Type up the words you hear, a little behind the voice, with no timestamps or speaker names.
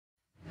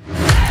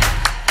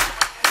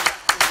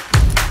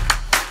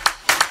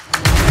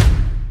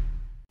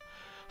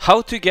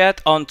How to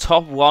get on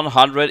top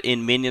 100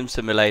 in Minion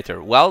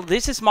Simulator. Well,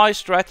 this is my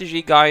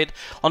strategy guide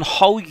on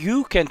how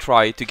you can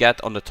try to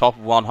get on the top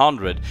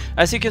 100.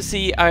 As you can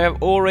see, I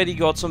have already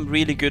got some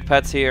really good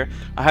pets here.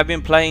 I have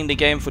been playing the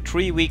game for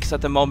 3 weeks at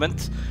the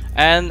moment,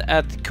 and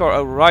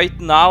right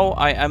now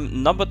I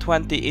am number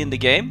 20 in the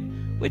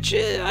game, which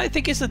I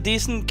think is a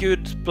decent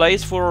good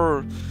place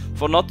for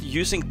not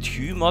using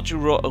too much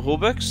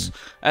Robux.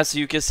 As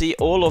you can see,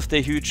 all of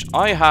the huge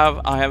I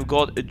have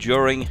got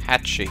during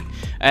hatching.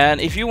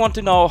 And if you want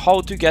to know how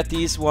to get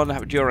these one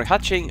during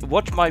hatching,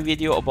 watch my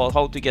video about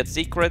how to get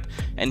secret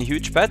and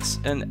huge pets,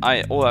 and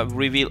I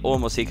reveal all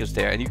my secrets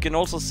there. And you can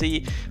also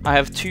see I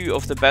have 2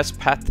 of the best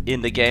pets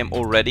in the game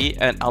already,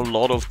 and a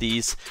lot of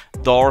these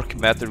dark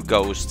matter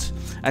ghosts,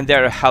 and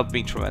they're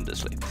helping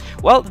tremendously.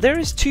 Well, there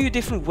is 2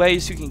 different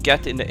ways you can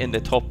get in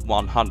the top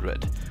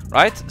 100,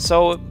 right?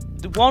 So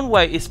the one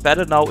way is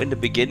better now in the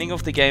beginning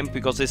of the game,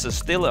 because this is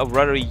still a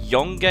very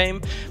young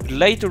game.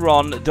 Later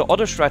on, the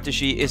other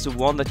strategy is the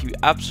one that you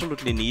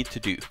absolutely need to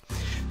do.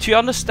 To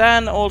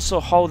understand also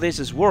how this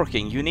is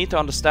working, you need to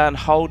understand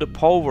how the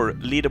power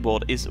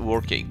leaderboard is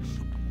working.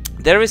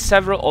 There is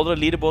several other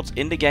leaderboards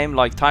in the game,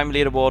 like time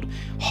leaderboard,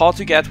 hard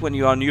to get when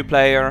you are a new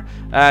player,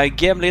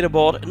 game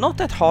leaderboard, not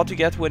that hard to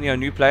get when you're a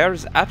new player,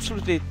 it's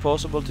absolutely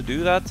possible to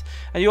do that.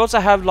 And you also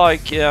have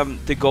like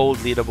the gold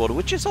leaderboard,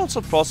 which is also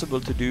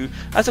possible to do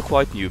as a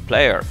quite new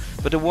player.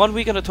 But the one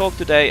we're going to talk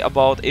today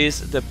about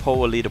is the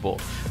power leaderboard.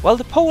 Well,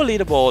 the power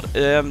leaderboard,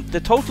 the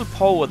total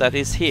power that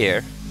is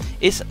here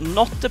is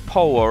not the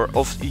power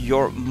of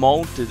your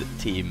mounted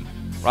team,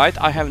 right?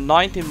 I have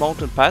 19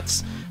 mounted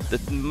pets. The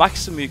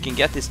maximum you can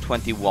get is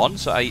 21,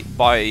 so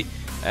by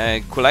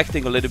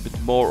collecting a little bit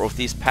more of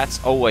these pets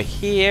over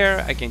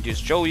here, I can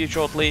just show you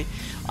shortly.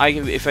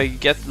 If I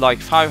get like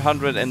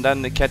 500 and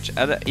then catch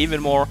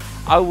even more,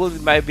 I will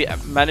maybe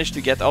manage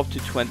to get up to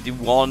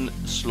 21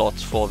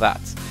 slots for that.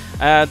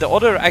 The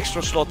other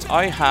extra slots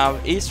I have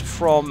is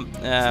from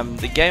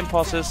the game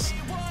passes,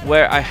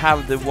 where I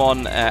have the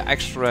one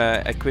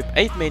extra equip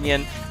 8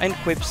 minion and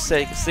equip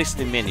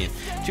 60 minion.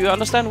 To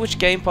understand which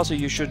game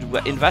passes you should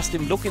invest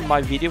in, look in my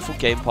video for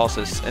game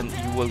passes, and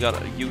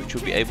you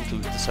should be able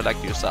to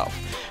select yourself.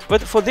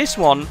 But for this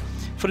one,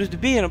 for it to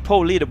be in a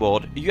power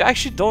leaderboard, you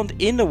actually don't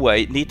in a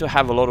way need to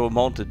have a lot of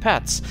mounted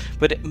pets,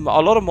 but a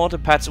lot of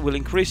mounted pets will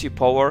increase your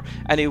power,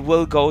 and it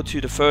will go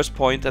to the first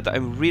point that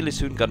I'm really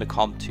soon gonna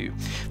come to.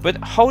 But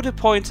how the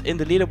points in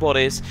the leaderboard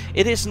is,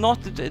 it is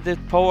not the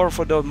power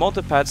for the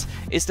mounted pets,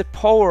 it's the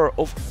power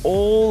of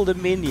all the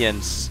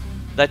minions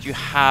that you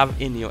have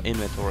in your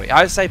inventory.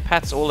 I say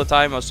pets all the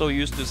time, I'm so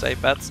used to say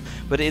pets,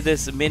 but it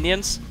is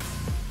minions.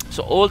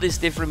 So all these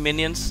different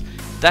minions,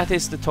 that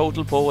is the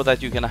total power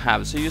that you're gonna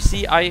have. So you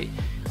see, I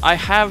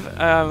have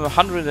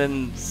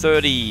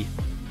 130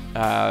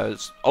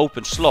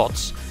 open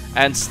slots,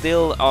 and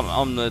still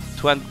on the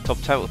top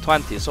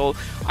 20. So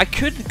I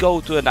could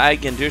go to an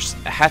egg and just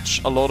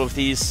hatch a lot of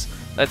these.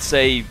 Let's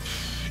say,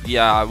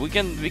 yeah, we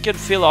can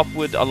fill up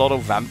with a lot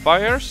of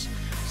vampires.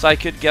 So I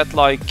could get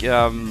like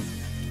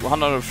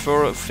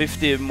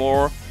 150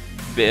 more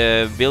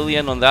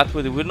billion on that,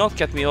 but it will not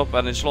get me up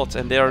any slots,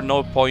 and there are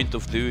no point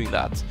of doing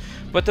that.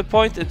 But the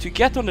point to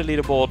get on the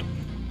leaderboard,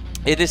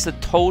 it is the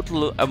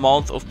total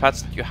amount of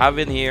pets that you have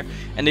in here.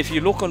 And if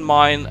you look on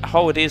mine,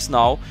 how it is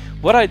now,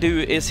 what I do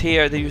is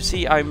here that you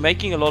see I'm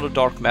making a lot of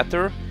dark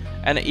matter.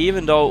 And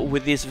even though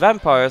with these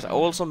vampires, I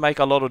also make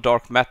a lot of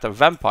dark matter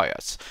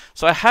vampires.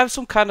 So I have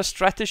some kind of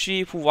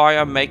strategy for why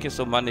I'm making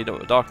so many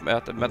dark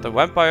matter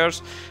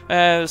vampires.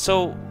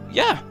 So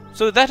yeah,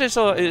 so that is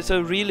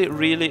a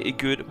really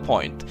good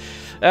point.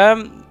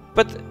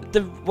 But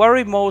the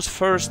very most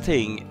first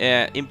thing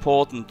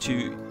important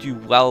to do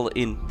well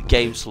in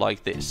games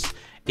like this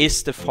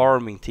is the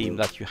farming team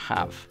that you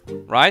have,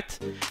 right?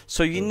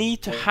 So you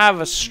need to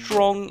have a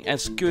strong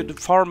as good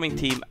farming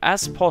team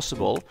as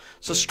possible.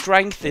 So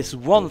strength is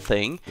one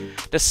thing.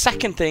 The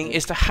second thing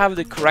is to have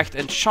the correct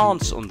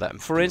enchants on them.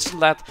 For instance,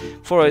 that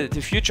for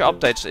the future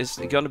updates is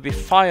gonna be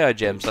fire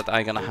gems that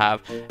I'm gonna have.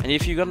 And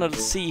if you're gonna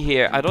see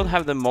here, I don't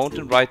have the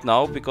mountain right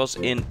now because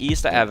in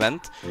Easter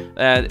event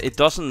it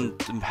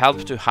doesn't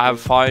help to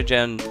have fire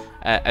gem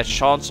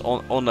enchants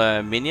on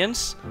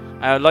minions.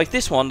 Like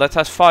this one that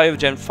has fire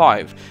gem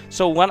 5.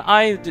 So when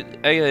I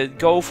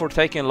go for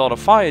taking a lot of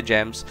fire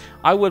gems,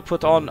 I will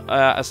put on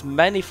as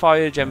many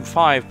fire gem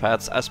 5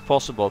 pets as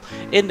possible.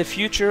 In the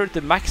future,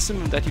 the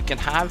maximum that you can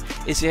have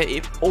is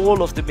if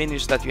all of the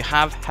minions that you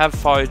have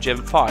fire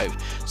gem 5.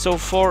 So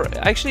for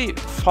actually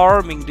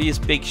farming these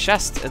big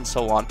chests and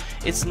so on,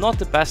 it's not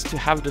the best to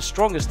have the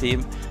strongest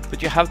team,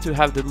 but you have to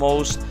have the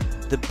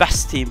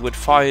best team with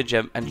fire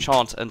gem,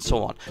 enchant, and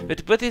so on.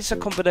 But it's a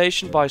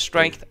combination by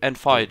strength and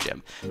fire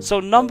gem.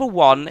 So number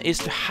 1 is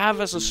to have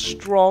as a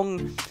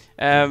strong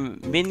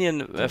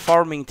minion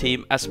farming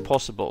team as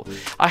possible.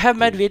 I have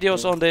made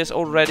videos on this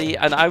already,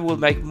 and I will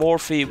make more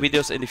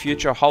videos in the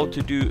future how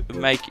to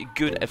make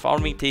good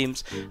farming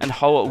teams and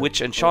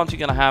which enchant you're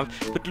gonna have.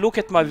 But look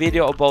at my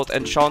video about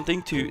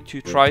enchanting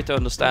to try to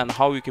understand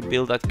how you can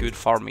build that good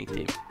farming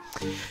team.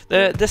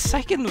 The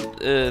second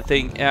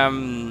thing,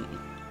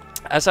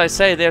 as I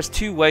say, there's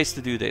two ways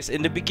to do this.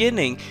 In the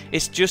beginning,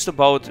 it's just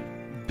about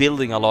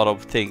building a lot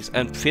of things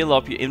and fill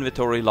up your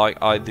inventory like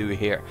I do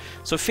here.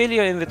 So fill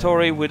your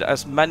inventory with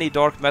as many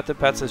dark matter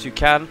pets as you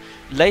can.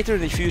 Later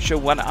in the future,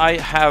 when I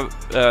have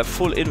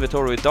full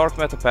inventory with dark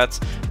matter pets,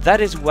 that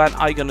is when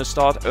I'm gonna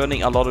start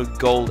earning a lot of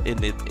gold in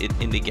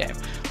the game.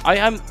 I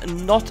am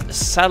not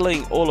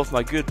selling all of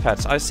my good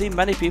pets. I see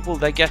many people,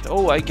 they get,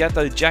 oh, I get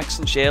a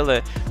Jackson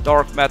Shale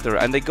dark matter,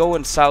 and they go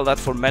and sell that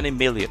for many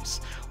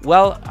millions.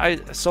 Well,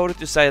 I sorry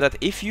to say that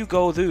if you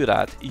go do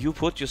that, you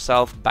put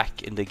yourself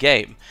back in the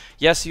game.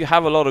 Yes, you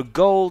have a lot of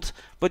gold,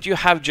 but you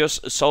have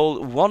just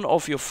sold one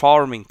of your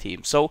farming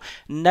team. So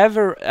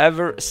never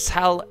ever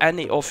sell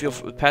any of your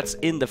pets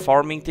in the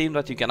farming team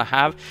that you're gonna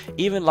have.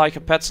 Even like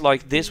a pets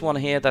like this one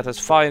here that has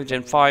 5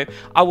 Gen 5,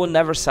 I will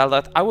never sell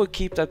that. I will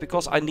keep that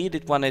because I need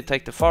it when I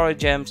take the fire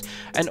gems.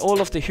 And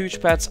all of the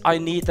huge pets, I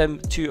need them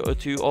to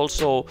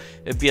also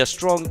be a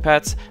strong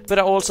pets, but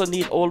I also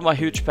need all my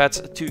huge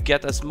pets to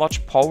get as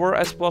much power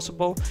as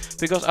possible,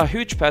 because a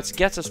huge pet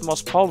gets as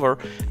much power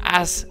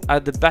as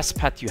the best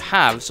pet you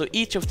have. So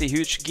each of the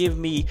huge give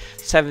me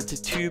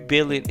 72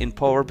 billion in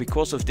power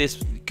because of this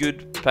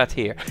good pet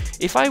here.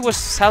 If I was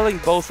selling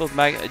both of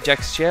my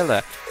Jax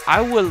Shale,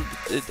 I will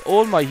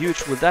all my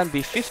huge will then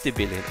be 50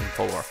 billion in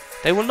power.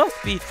 They will not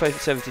be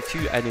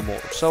 72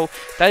 anymore. So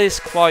that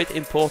is quite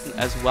important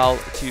as well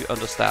to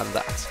understand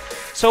that.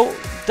 So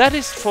that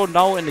is for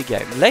now in the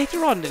game.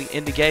 Later on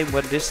in the game,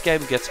 when this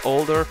game gets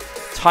older,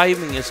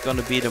 timing is going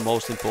to be the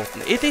most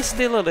important. It is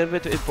still a little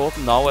bit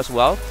important now as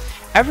well.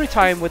 Every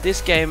time with this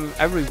game,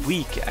 every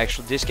week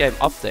actually, this game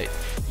update,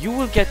 you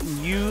will get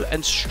new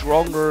and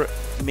stronger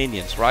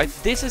minions, right?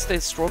 This is the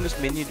strongest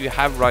minion you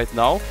have right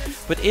now,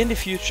 but in the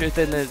future,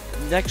 then the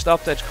next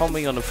update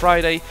coming on a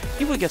Friday,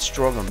 you will get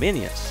stronger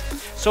minions.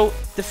 So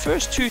the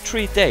first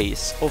 2-3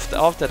 days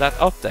after that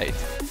update,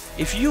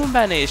 if you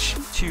manage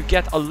to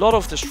get a lot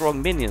of the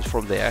strong minions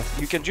from there,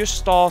 you can just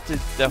start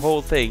the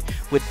whole thing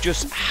with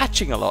just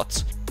hatching a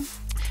lot.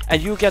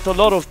 And you get a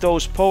lot of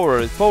those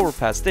power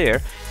pads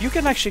there, you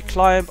can actually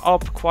climb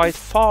up quite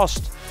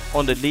fast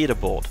on the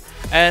leaderboard.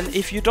 And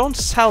if you don't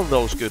sell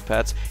those good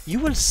pets, you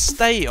will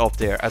stay up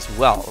there as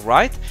well,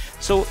 right?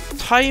 So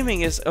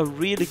timing is a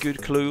really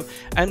good clue.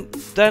 And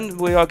then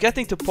we are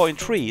getting to point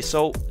 3.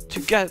 So to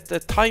get the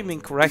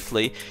timing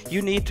correctly,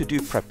 you need to do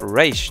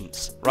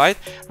preparations, right?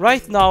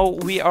 Right now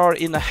we are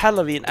in a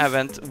Halloween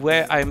event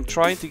where I'm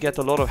trying to get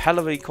a lot of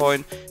Halloween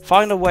coin,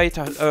 find a way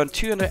to earn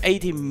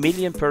 280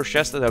 million per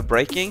chest that are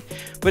breaking.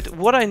 But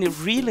what I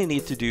really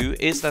need to do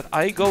is that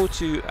I go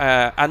to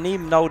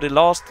Anim now the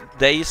last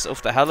days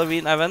of the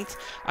Halloween event.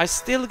 I'm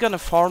still gonna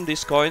farm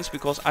these coins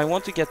because I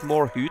want to get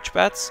more huge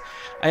pets.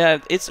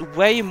 And it's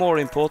way more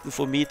important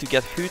for me to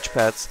get huge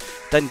pets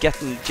than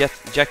getting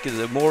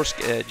more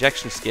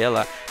Jackson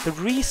Scala. The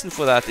reason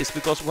for that is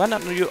because when a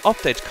new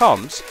update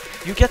comes,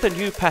 you get a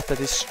new pet that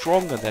is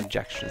stronger than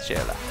Jackson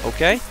Scala,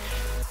 okay?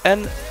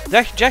 And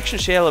that Jackson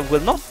Shale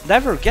will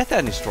never get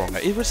any stronger.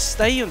 It will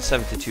stay on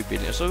 72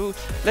 billion. So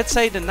let's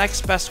say the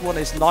next best one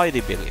is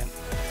 90 billion.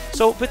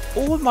 So, but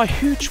all my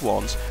huge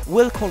ones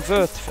will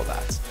convert for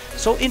that.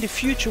 So in the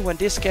future, when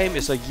this game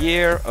is a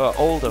year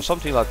old or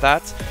something like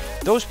that,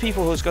 those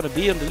people who's gonna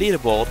be on the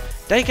leaderboard,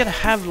 they can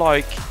have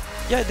like,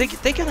 yeah,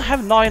 they can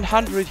have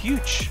 900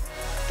 huge.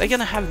 They're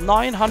gonna have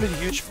 900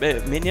 huge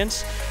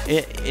minions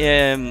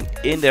in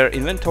their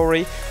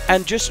inventory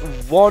and just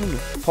one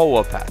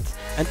power pad.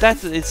 And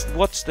that is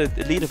what the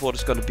leaderboard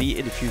is going to be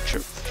in the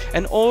future.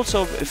 And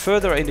also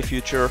further in the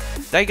future,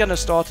 they're going to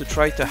start to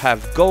try to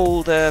have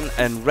golden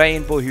and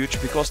rainbow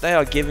huge because they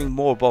are giving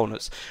more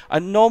bonus. A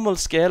normal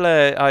scale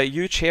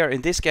huge here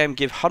in this game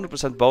give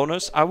 100%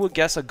 bonus. I would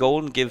guess a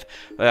golden give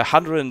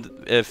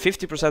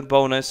 150%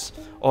 bonus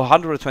or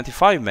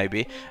 125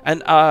 maybe.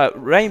 And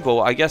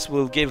rainbow I guess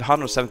will give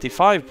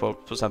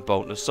 175%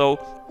 bonus. So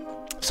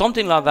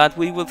something like that,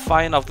 we will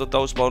find out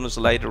those bonuses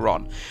later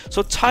on.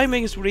 So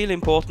timing is really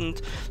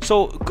important.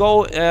 So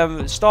go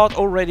start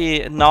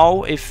already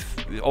now,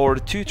 or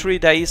 2-3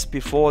 days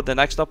before the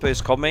next update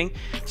is coming.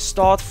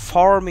 Start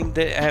farming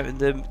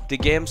the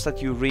games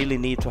that you really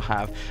need to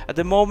have. At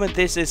the moment,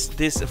 this is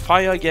this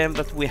fire game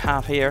that we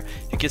have here.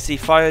 You can see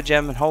fire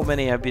gem and how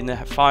many have been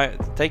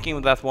taking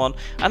that one.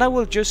 And I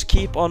will just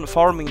keep on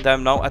farming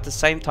them now at the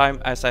same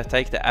time as I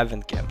take the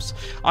event games.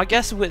 I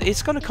guess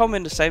it's gonna come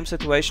in the same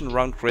situation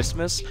around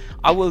Christmas.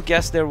 I will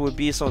guess there will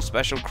be some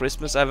special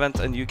Christmas event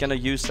and you're gonna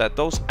use that.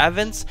 Those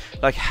events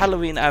like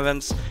Halloween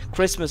events,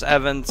 Christmas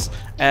events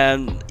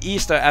and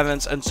Easter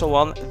events and so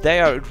on,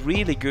 they are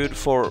really good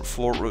for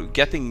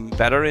getting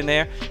better in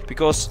there,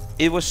 because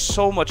it was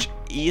so much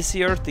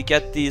easier to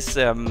get these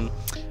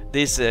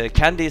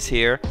candies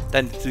here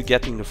than to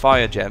getting the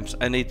fire gems,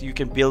 and you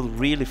can build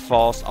really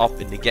fast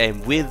up in the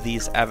game with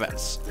these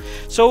events.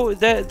 So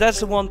that's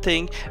the one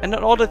thing. And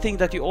another thing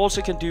that you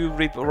also can do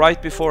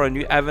right before a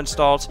new event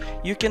starts,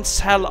 you can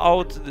sell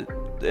out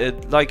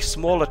like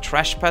smaller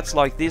trash pets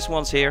like these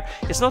ones here.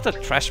 It's not a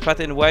trash pet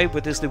in a way,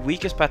 but it's the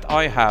weakest pet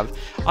I have.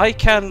 I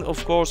can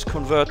of course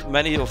convert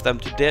many of them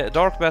to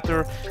dark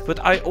matter, but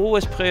I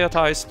always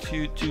prioritize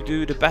to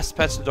do the best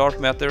pets to dark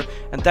matter,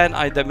 and then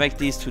I make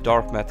these to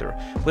dark matter.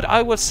 But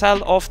I will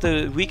sell off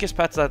the weakest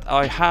pets that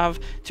I have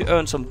to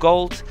earn some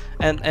gold,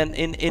 and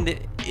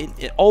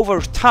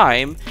over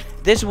time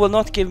this will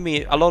not give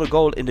me a lot of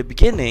gold in the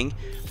beginning,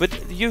 but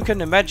you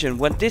can imagine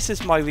when this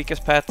is my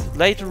weakest pet,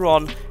 later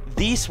on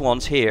these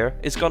ones here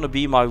is gonna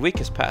be my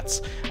weakest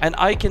pets, and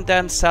I can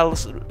then sell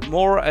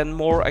more and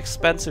more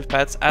expensive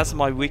pets as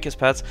my weakest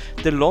pets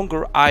the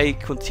longer I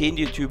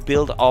continue to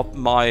build up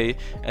my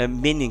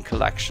minion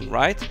collection,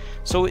 right?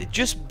 So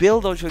just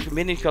build out your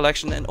minion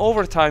collection, and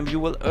over time you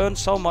will earn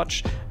so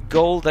much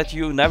gold that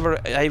you never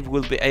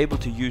will be able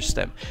to use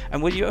them.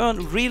 And when you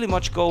earn really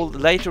much gold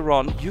later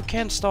on, you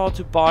can start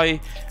to buy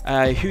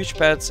huge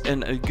pets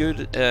and a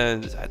good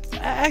I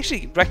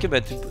actually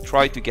recommend to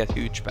try to get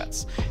huge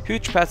pets.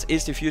 Huge pets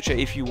is the future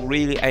if you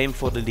really aim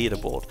for the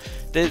leaderboard.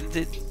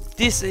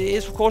 This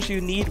is, of course,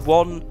 you need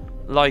one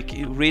like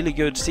really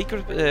good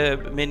secret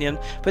minion,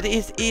 but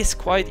it is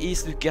quite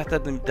easy to get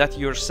that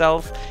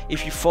yourself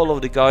if you follow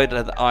the guide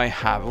that I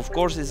have. Of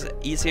course, it's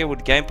easier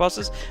with game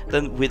passes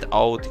than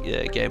without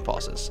game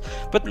passes.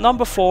 But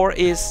number 4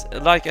 is,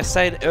 like I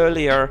said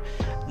earlier,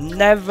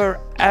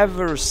 never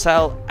ever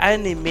sell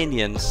any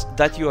minions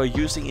that you are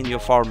using in your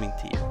farming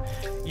team.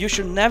 You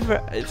should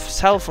never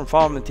sell from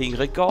farming team,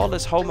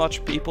 regardless how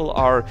much people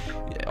are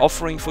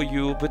offering for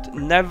you, but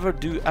never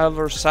do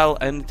ever sell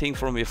anything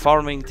from your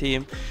farming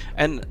team.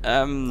 And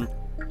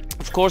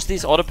of course,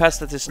 these other pets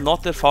that is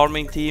not the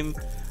farming team,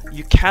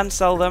 you can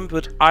sell them,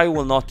 but I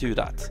will not do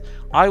that.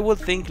 I will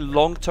think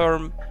long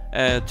term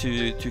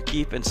to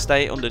keep and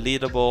stay on the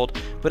leaderboard,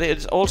 but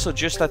it's also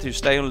just that you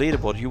stay on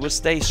leaderboard. You will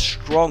stay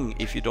strong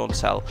if you don't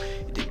sell.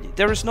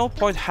 There is no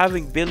point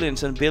having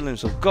billions and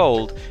billions of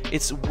gold.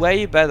 It's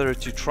way better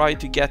to try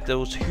to get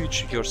those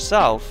huge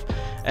yourself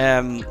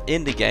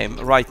in the game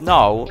right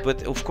now.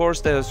 But of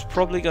course there's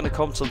probably gonna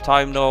come some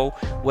time now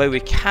where we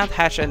can't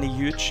hatch any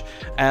huge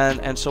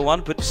and so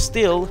on, but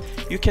still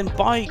you can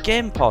buy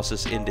game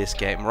passes in this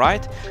game,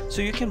 right?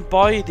 So you can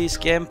buy these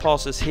game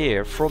passes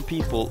here from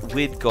people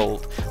with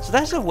gold. So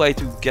that's a way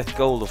to get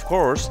gold, of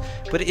course,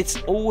 but it's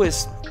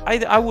always,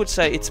 I would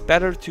say it's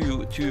better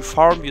to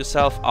farm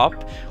yourself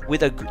up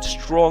with a good,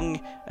 strong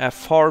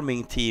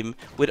farming team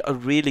with a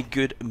really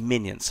good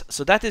minions.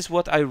 So that is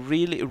what I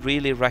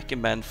really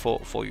recommend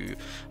for you.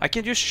 I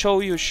can just show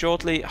you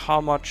shortly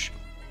how much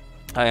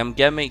I am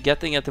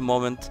getting at the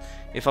moment.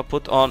 If I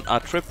put on a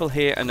triple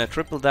here and a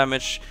triple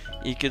damage,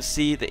 you can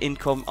see the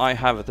income I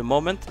have at the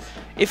moment.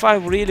 If I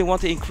really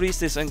want to increase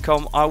this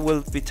income, I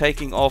will be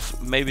taking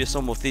off maybe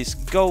some of these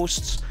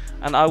ghosts,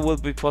 and I will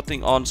be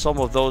putting on some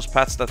of those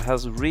pets that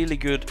has really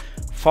good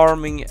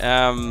farming,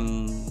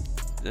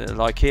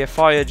 like here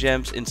fire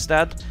gems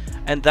instead,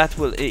 and that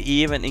will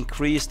even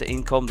increase the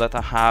income that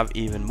I have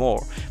even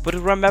more. But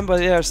remember,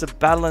 there's a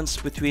balance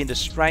between the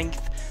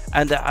strength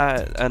and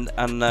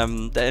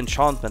the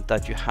enchantment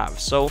that you have.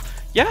 So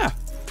yeah,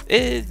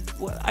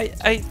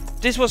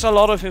 this was a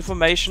lot of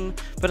information,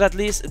 but at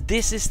least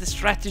this is the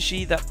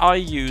strategy that I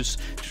use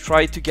to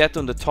try to get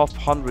on the top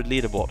 100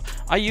 leaderboard.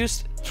 I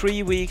used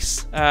 3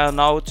 weeks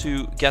now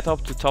to get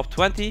up to top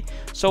 20,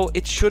 so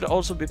it should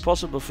also be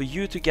possible for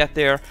you to get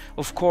there.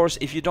 Of course,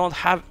 if you don't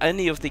have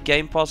any of the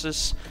game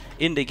passes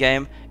in the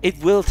game, it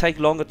will take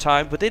longer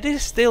time, but it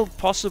is still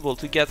possible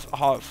to get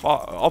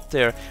far up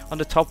there on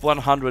the top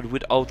 100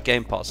 without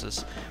game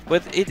passes.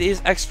 But it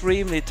is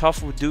extremely tough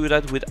to do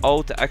that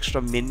without the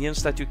extra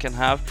minions that you can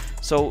have.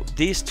 So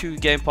these 2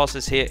 game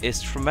passes here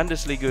is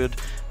tremendously good,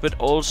 but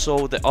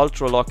also the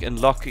ultra lock and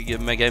lock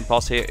game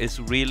pass here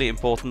is really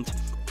important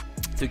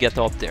to get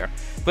up there.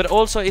 But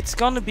also it's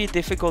gonna be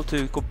difficult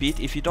to compete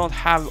if you don't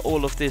have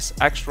all of this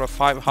extra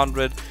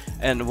 500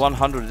 and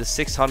 100 to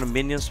 600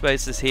 minion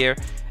spaces here.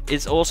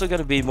 It's also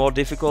going to be more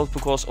difficult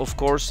because of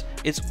course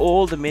it's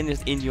all the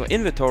minions in your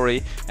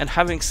inventory, and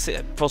having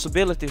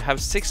possibility to have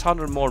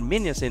 600 more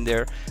minions in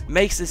there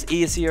makes this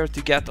easier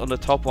to get on the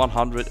top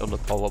 100 on the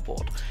power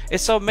board.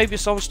 It's so maybe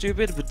so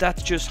stupid, but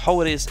that's just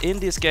how it is in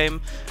this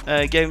game,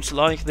 games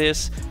like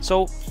this.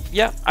 So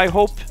yeah, I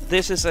hope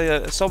this is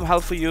some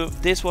help for you.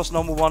 This was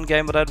 #1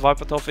 Gamer Dad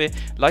Viper Toffee.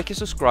 Like and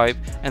subscribe,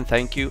 and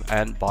thank you,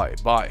 and bye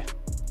bye.